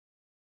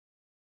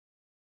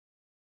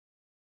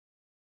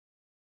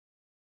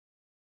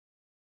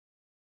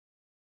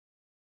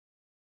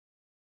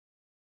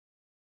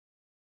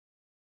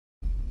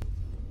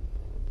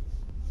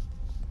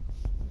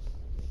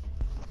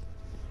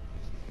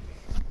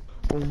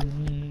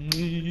Only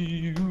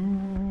you.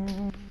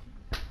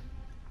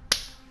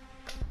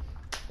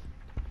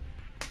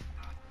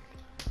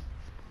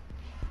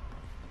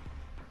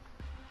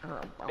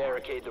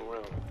 Barricade the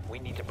room. We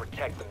need to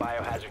protect the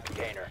biohazard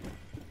container.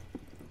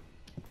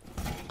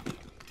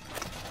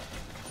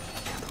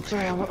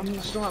 Sorry, I'm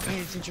still not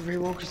paying attention very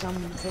well because I'm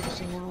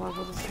focusing on a lot of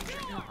other things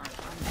right now.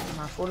 I'm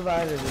my full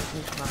divided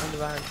attention, my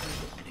undivided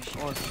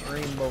attention on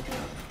stream both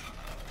now.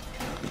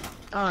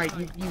 Alright,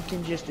 you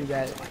can just do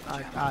that.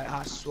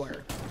 I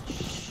swear.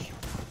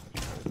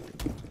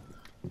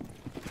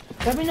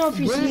 Let me know if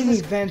you What see is any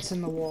this? vents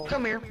in the wall.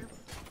 Come here. Come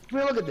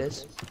here, look at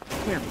this.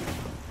 Come here.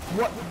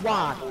 What?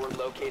 Why? Or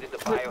located the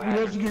You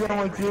have to biohazard get out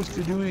like container. this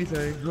to do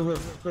anything.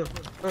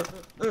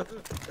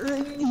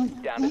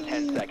 Down to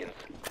 10 seconds.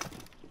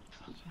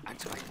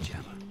 Activate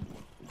jammer.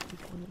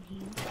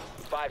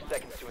 5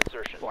 seconds to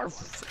insertion. Are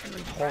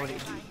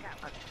retarded.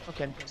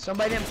 Okay,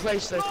 somebody didn't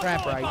place the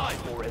crap right.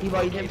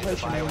 Anybody didn't Located the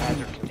place your mute.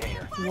 biohazard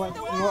container.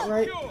 What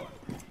right?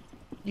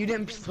 You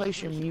didn't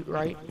place your mute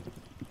right.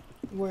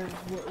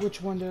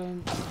 Which one did I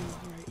right?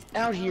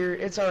 Out here,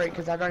 it's alright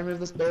because I gotta move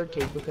this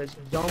barricade because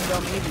dumb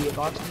idiot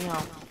boxed me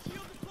out.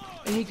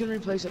 And he can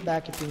replace it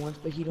back if he wants,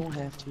 but he don't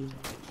have to.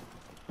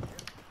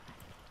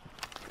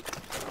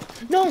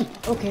 No!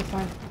 Okay,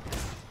 fine.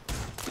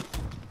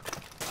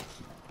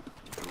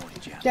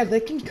 Yeah, they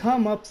can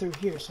come up through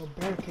here, so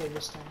barricade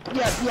this time.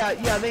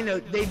 Yeah, they know.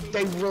 They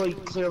really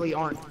clearly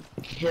aren't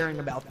caring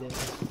about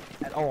this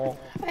at all.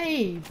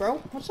 Hey, bro,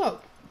 what's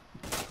up?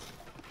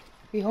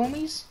 We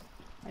homies?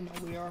 I know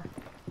we are.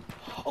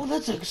 Oh,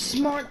 that's a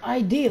smart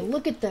idea.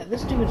 Look at that.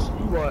 This dude's.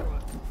 What?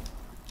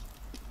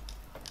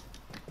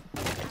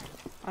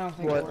 I don't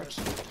think What? it works.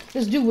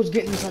 This dude was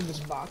getting inside this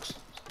box.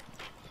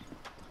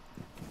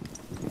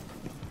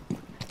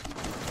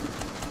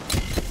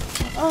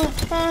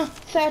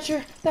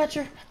 Thatcher.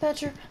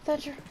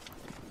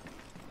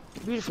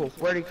 Beautiful.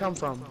 Where'd he come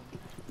from?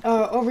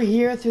 Over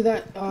here through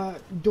that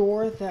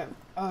door, that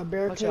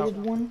barricaded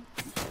one.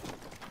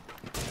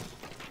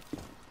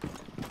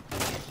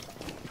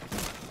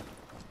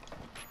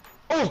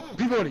 Oh,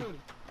 Peabody.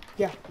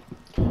 Yeah.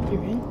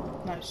 You in?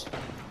 Nice.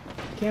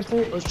 Cancel.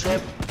 Let's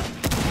trip.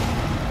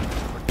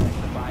 Protect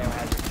the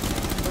biohazard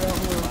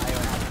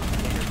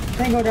container.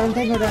 Tango down.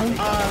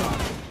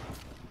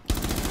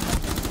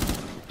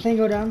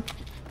 Tango down.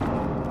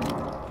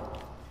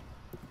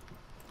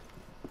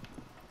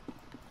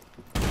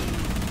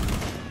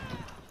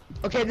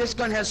 Okay, this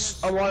gun has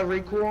a lot of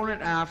recoil on it,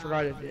 and I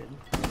forgot it did.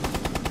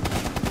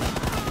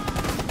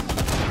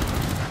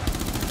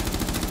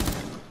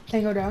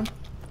 Tango down.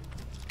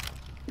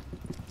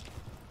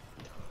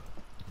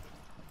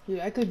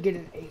 Yeah, I could get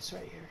an ace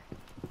right here.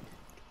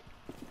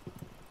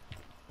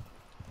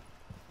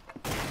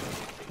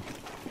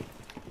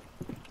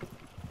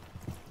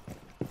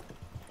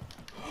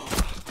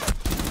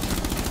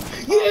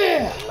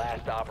 Yeah!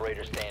 Last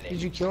operator standing.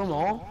 Did you kill them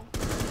all?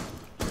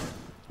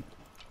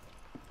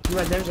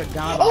 Right, there's a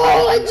guy.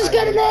 Oh, I just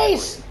got an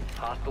ace!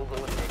 Hostiles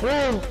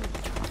eliminated.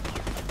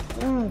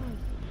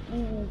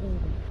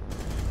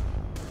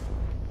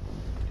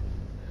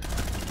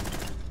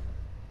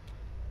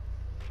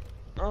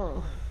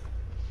 Oh.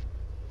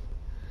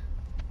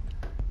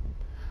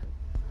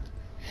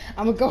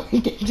 I'm gonna go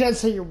and get that,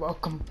 so you're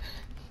welcome.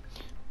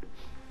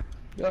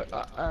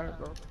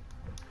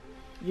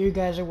 You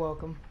guys are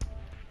welcome.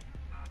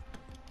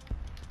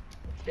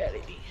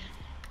 Daddy.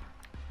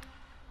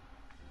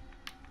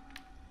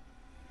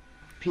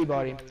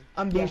 Peabody.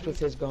 I'm beast with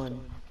his gun.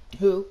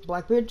 Who?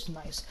 Blackbeard's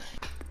nice.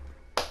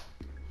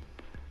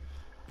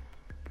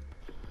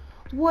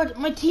 What?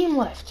 My team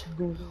left.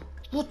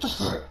 What the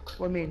heck?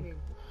 What do you mean?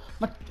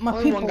 My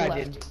Only people one guy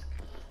left. did.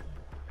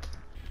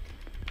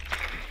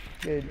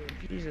 Dude,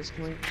 Jesus,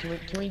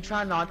 can we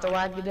try not to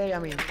lag today? I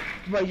mean,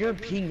 but your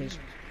ping is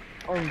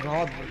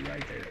ungodly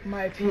right there.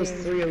 My It ping, was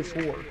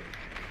 304.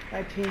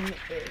 my ping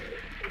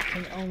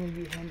can only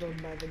be handled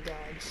by the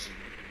gods.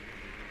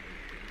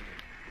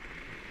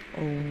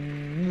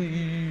 Only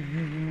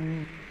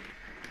you.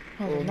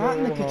 Oh, they're not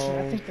in the kitchen.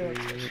 I think they're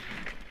upstairs.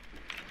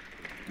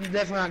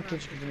 Definitely not in the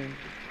kitchen, because I mean,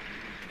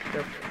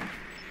 they're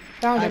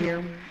Found I him. hear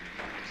him.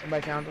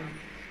 Somebody found him.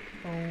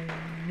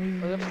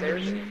 Only Oh,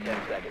 upstairs. 10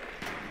 seconds.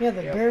 Yeah,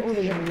 the Yeah. Oh, barricade.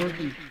 they have a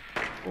rookie.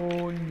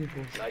 Oh,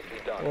 nipples. Nicely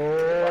done. Oh,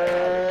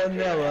 Biohazard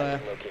container Noah. has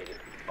been located.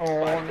 Oh,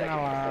 5 seconds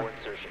Noah. before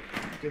insertion.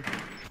 Good.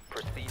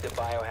 Proceed to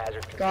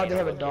biohazard container. God, they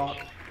have a dog.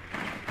 location.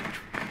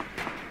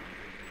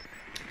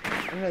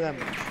 I know that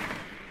much.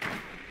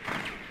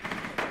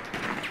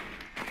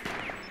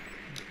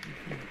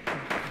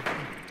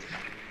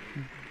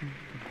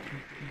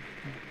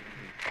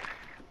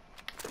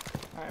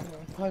 Alright, I'm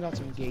going. Probably got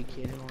some gay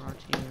kid on our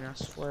team, and I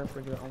swear if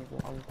we do it, I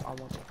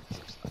want to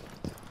fix that.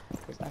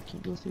 Because I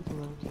can't go through the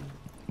low game.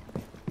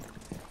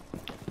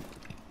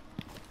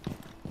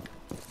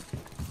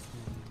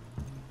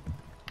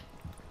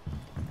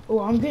 Oh,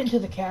 I'm getting to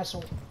the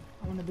castle.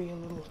 I want to be a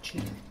little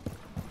cheater.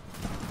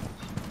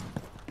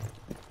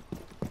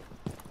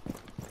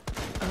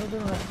 I don't know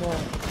how far.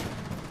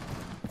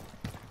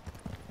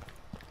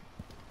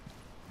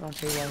 I'll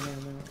tell you why in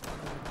a minute.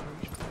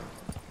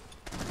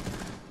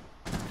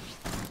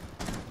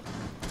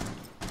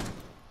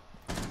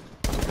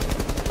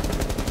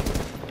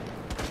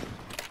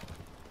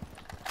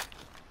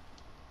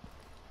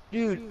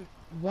 Dude,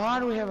 why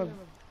do we have a... I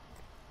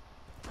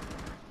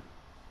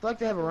feel like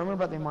they have a rumor,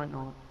 but they might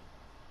not.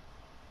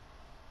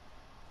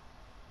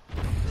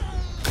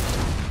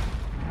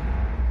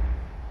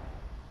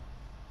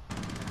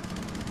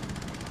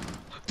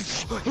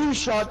 He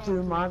shot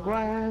through my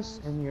glass,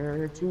 and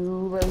you're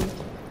too late.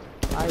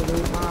 I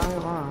hate my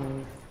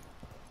life.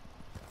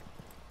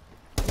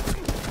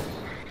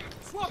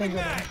 Swapping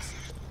mags!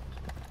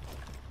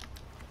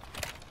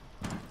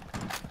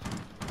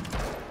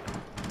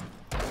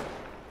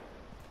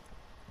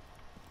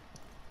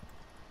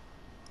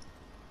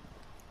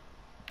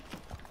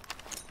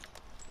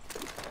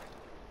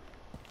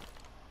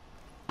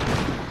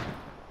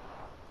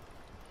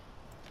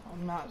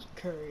 I'm not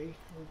Curry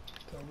or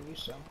Kobe,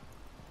 so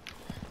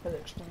that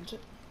explains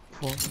it.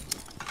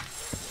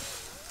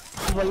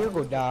 Well, you're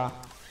gonna die.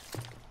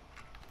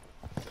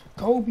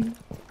 Kobe.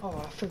 Oh,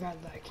 I forgot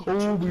that. I can't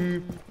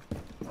Kobe.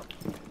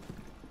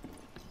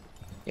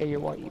 Yeah, you're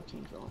what you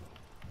keep going.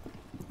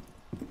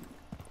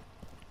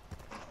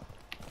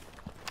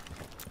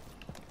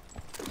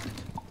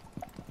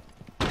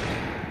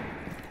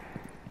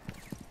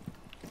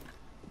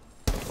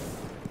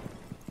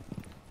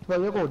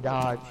 Well, you're gonna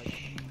die.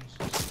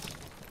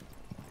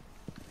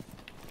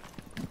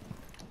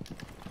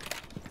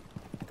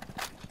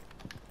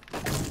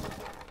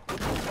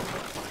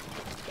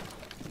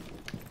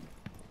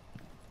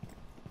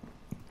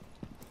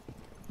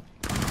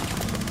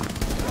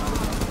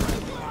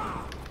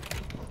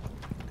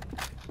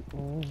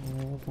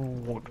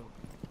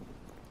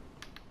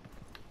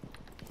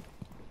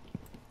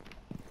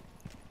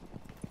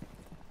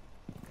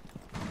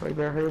 You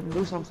better hurry up and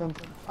do something.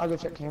 I'll go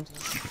check cams.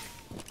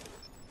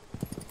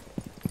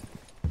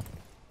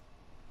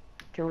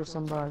 Kill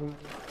somebody.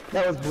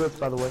 That was Blitz,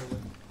 by the way.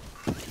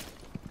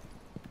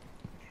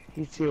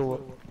 He's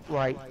still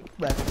right,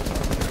 left.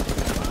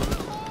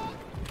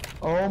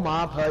 Oh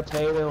my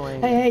potato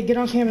land. Hey, hey, get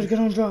on cameras, get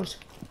on drones.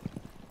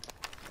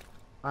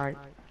 Alright.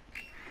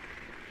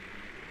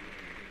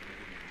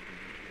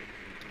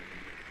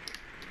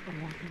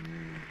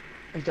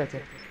 That's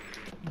it.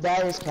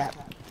 That is cap.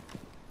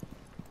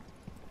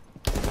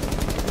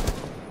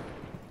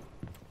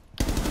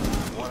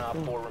 One op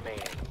 4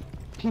 remaining.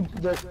 Keep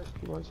the.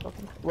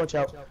 Watch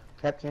out.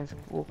 Cap cancel.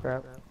 Oh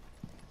crap.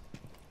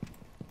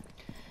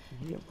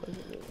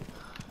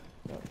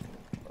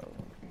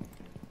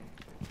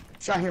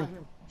 Shot him.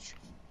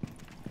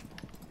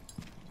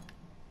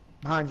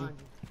 Behind you.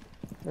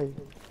 There you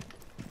go.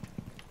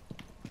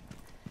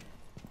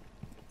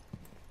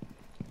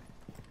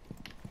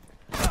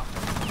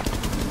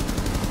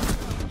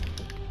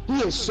 He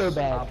is so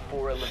bad. Op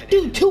 4 eliminated.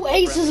 Dude, 2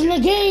 aces in the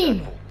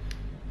game!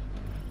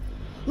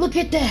 Look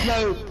at that!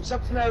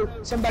 No,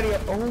 somebody.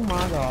 Oh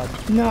my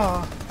god.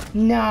 Nah,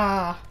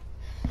 nah,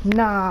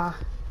 nah.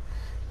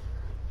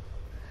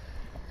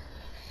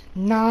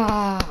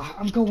 Nah,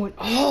 I'm going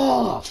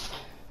off.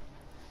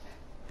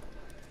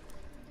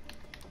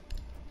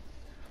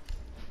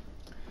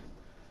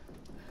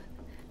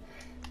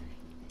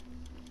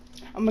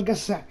 I'm gonna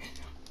say,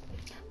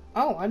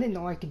 oh, I didn't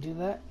know I could do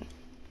that.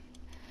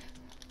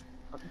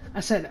 I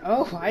said,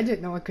 oh, I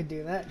didn't know I could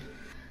do that.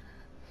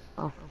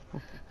 Oh.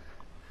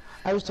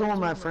 I was telling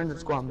my friends at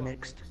school I'm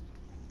mixed.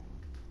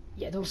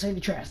 Yeah, don't say the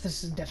trash.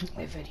 This is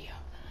definitely a video.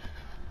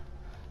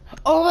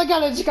 Oh my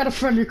god, I just got a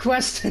friend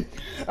request.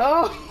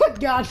 Oh my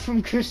god,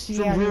 from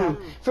Christian.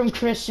 From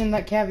Christian,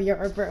 that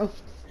caviar, bro.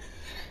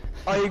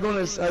 Are you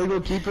gonna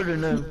keep it or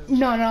no?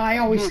 No, I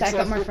always You stack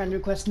up accept my it? friend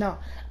requests. No,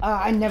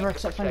 I never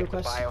accept friend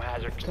Protect the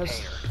requests. biohazard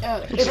Because,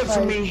 container. Except if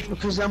for I, me,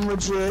 because I'm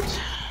legit.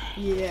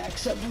 yeah,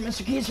 except for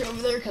Mr. Keister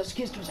over there, because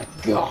Keister's a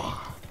god.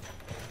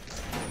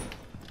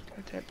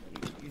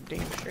 You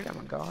damn straight, I'm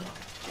a god.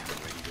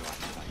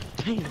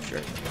 Damn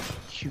straight.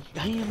 You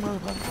damn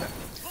motherfucker.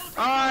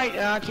 Alright,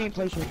 I can't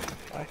place you.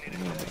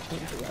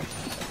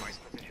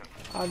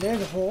 Oh,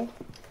 there's a hole.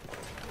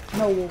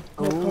 No, we'll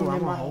Oh, come in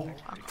I'm my a hole. hole.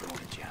 I'm going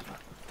to Jabba.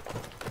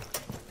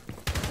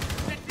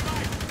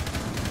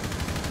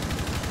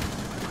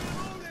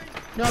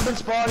 No, I've been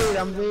spotted.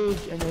 I'm big,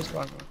 and they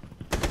spotted me.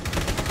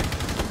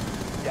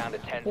 Down to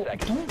 10 Well,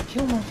 seconds. don't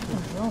kill my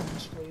fucking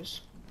drones,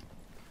 please.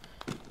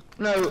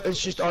 No,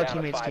 it's just our Down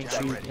to teammates 5 can't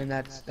seconds. shoot, and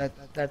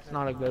that's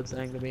not a good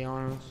thing, to be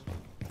honest.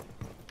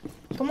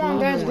 Come on,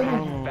 guys, get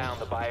in. Found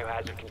the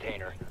biohazard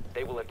container.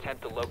 They will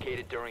attempt to locate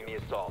it during the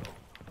assault.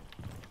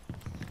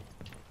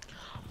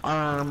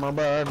 I'm a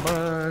bad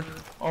man.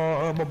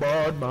 I'm a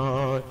bad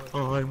man.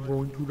 I'm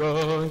going to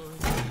die.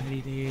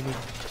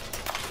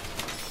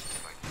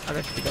 I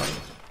got you, done.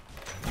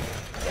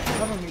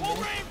 Cover me, Full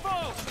dude.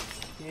 rainbow!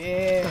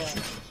 Yeah.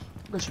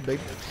 Got you,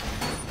 baby.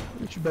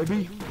 Got you,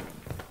 baby.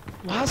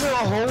 Why is there a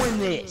hole in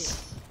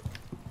this?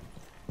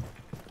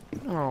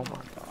 Oh my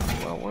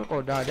god. Well, we're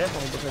gonna die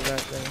definitely because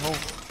of that hole.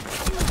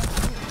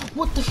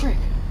 What the frick?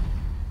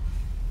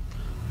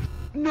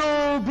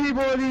 No,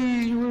 Peabody,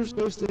 you were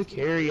supposed to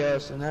carry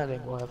us, and that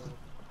ain't what happened.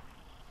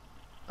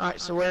 Alright,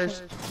 so where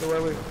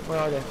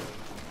are they?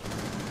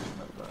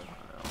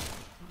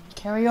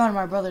 Carry on,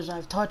 my brothers.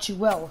 I've taught you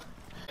well.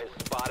 Has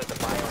spotted the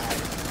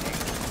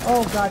biohazard.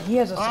 Oh God, he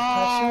has a Oh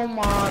suppressor.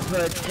 my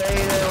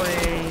potato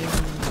aim.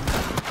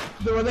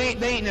 Well, they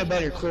ain't no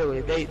better,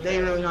 clearly. They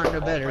really aren't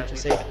no better, to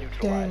say that.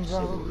 Dang,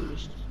 bro.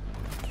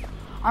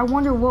 I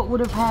wonder what would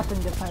have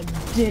happened if I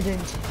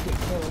didn't get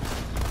killed.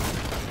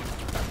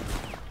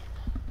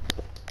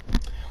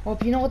 Well,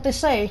 you know what they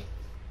say.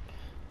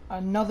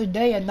 Another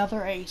day,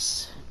 another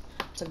ace.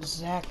 That's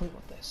exactly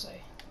what they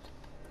say.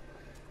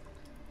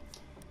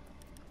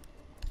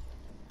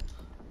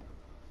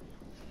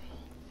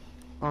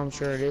 I'm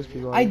sure it is,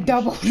 people. I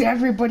doubled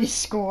everybody's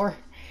score.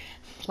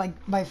 Like,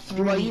 by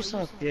 3. Well, you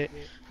suck, dude.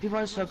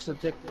 People sucks a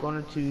dick 1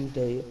 or 2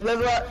 days.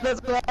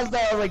 That's what I was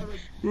there, like,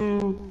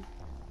 you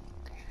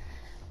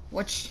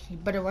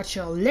better watch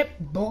your lip,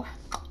 boy.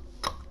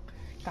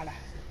 Gotta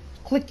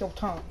click your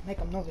tongue, make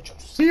them know that you're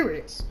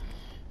serious.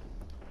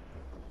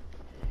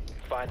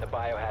 Find the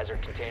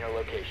biohazard container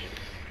location.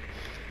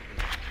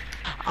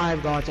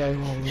 I've got a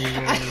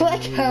I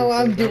like how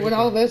I'm doing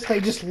all this. They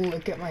just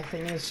look at my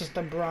thing and it's just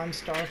a bronze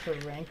star for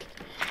rank.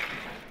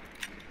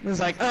 It's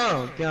like,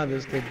 oh god,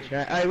 this good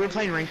chat. We're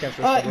playing ranked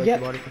after.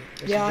 Yep.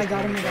 Yeah, I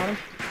got him.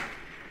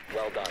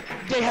 Well done.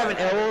 They have an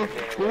L.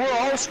 Well, we're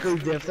all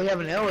screwed if they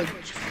have an L.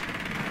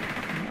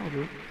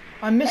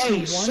 I'm missing Hey,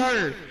 one.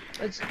 sir.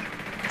 Let's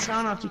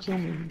try not to kill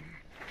me.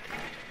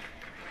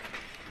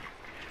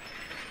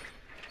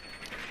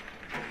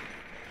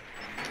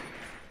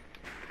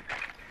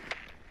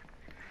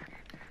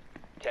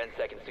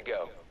 Seconds to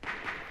go.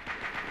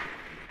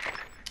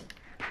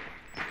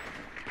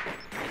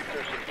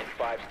 Insertion in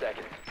 5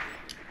 seconds.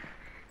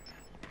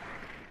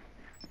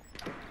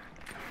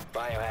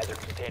 Biohazard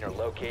container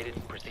located.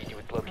 Proceed to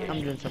its I'm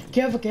location. doing something.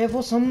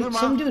 Careful,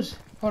 some dudes.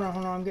 Hold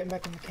on, I'm getting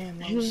back in the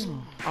cam.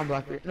 I'm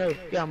Blackbeard. No,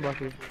 yeah, I'm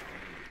Blackbeard.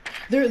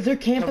 They're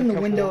camping the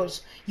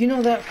windows. You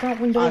know that front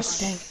window?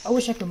 Dang, I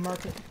wish I could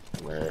mark it.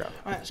 Where?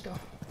 Alright, let's go.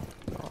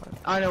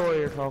 I know what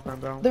you're talking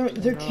about.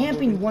 They're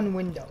camping one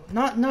window.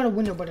 Not a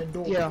window, but a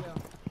door. Yeah.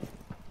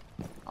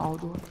 All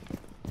door.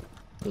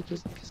 Look,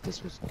 this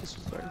was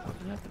very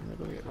fucking happening. I'm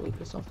gonna get really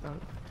pissed off about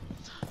it.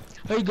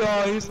 Hey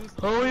guys,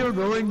 how are you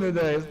doing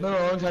today? It's been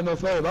a long time no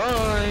play.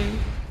 Bye.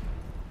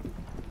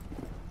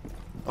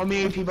 On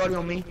me, Peabody,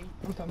 on me.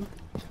 I'm coming.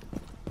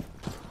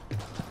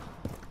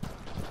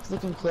 It's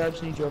looking clear. I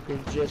just need you up here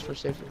just for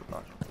safety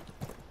precaution.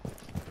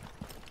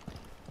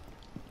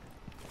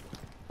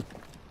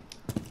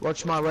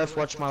 Watch my left,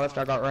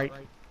 I got right.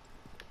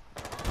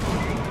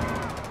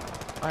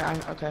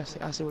 Okay,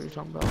 I see what you're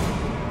talking about.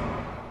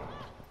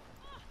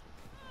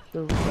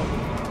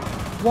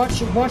 Watch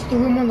the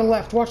room on the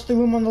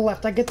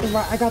left, I got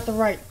the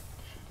right.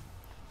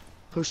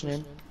 Pushing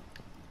in.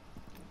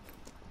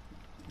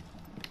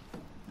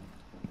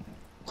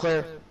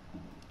 Clear.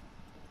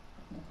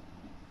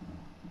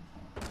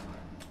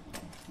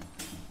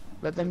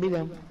 Let them be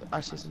them. I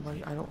see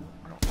somebody, I don't.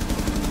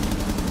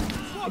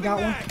 I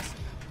got one.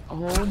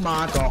 Oh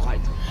my god.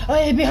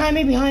 Hey, behind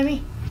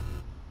me.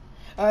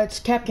 It's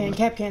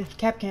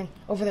Capcan.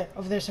 Over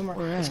there somewhere.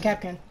 Where It's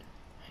at? Capcan.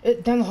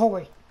 Down the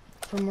hallway,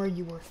 from where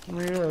you were.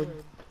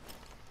 Reload.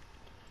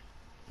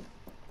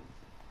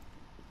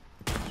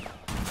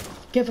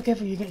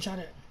 Careful, you're getting shot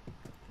at.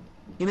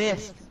 You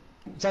missed.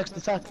 It's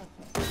attack.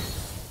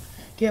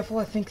 Careful,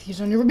 I think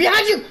he's on your...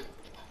 Behind you!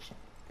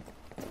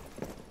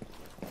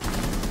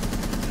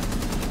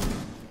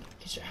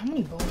 How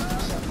many bullets do you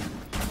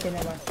have? Okay,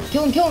 never mind.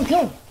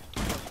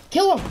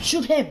 Kill him!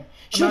 Shoot him!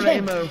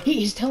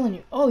 He's telling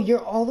you. Oh,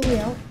 you're all the way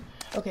out?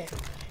 Okay.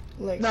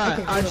 Like, Nah,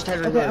 okay, I just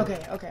had to reload.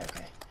 Okay.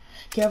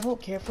 Careful,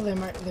 they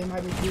might be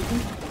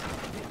puking.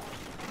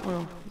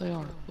 Well, they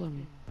are. Believe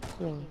me.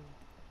 Clearly.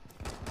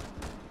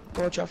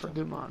 Watch out for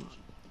good mines.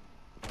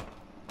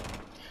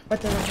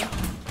 Right there.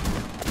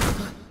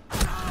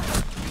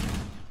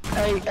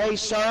 Hey,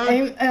 sir.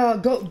 Aim,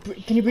 go.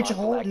 Can you breach a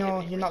hole?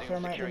 No, you're not for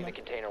him right Securing now. the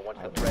container once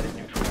the threat is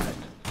neutralized.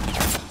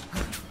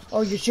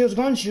 Oh, your shield's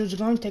gone.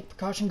 Take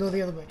precaution. Go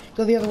the other way.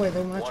 They're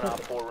not One supposed op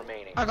to. 4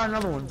 remaining. I got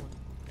another one.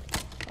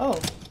 Oh,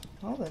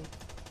 well then.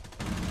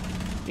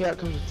 Yeah, it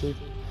comes with two.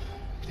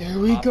 There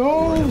we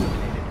go.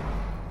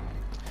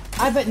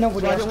 I bet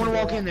nobody So I else didn't want to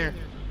can walk do in there.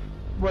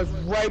 Was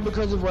right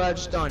because of what I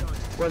just done.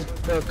 Was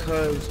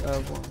because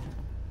of one.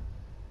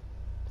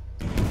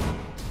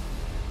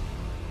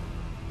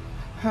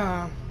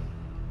 Huh.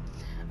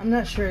 I'm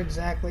not sure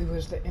exactly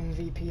who's the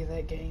MVP of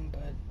that game,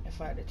 but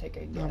if I had to take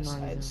a guess, not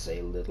either. I'd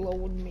say little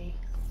old me.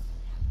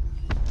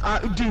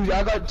 Dude,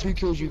 I got 2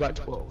 kills, you got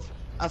 12.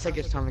 I think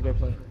it's time to go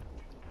play.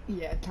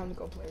 Yeah, time to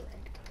go play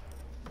ranked.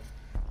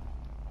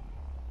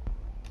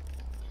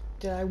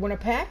 Did I win a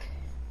pack?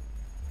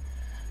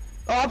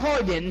 Oh, I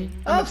probably didn't.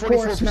 I'm Of at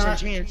course 44% not.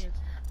 chance.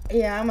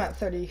 Yeah, I'm at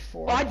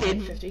 34. Oh, I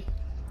did. 50.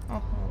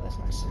 Oh, that's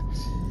nice.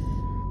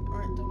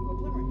 Alright, time to go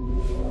play ranked.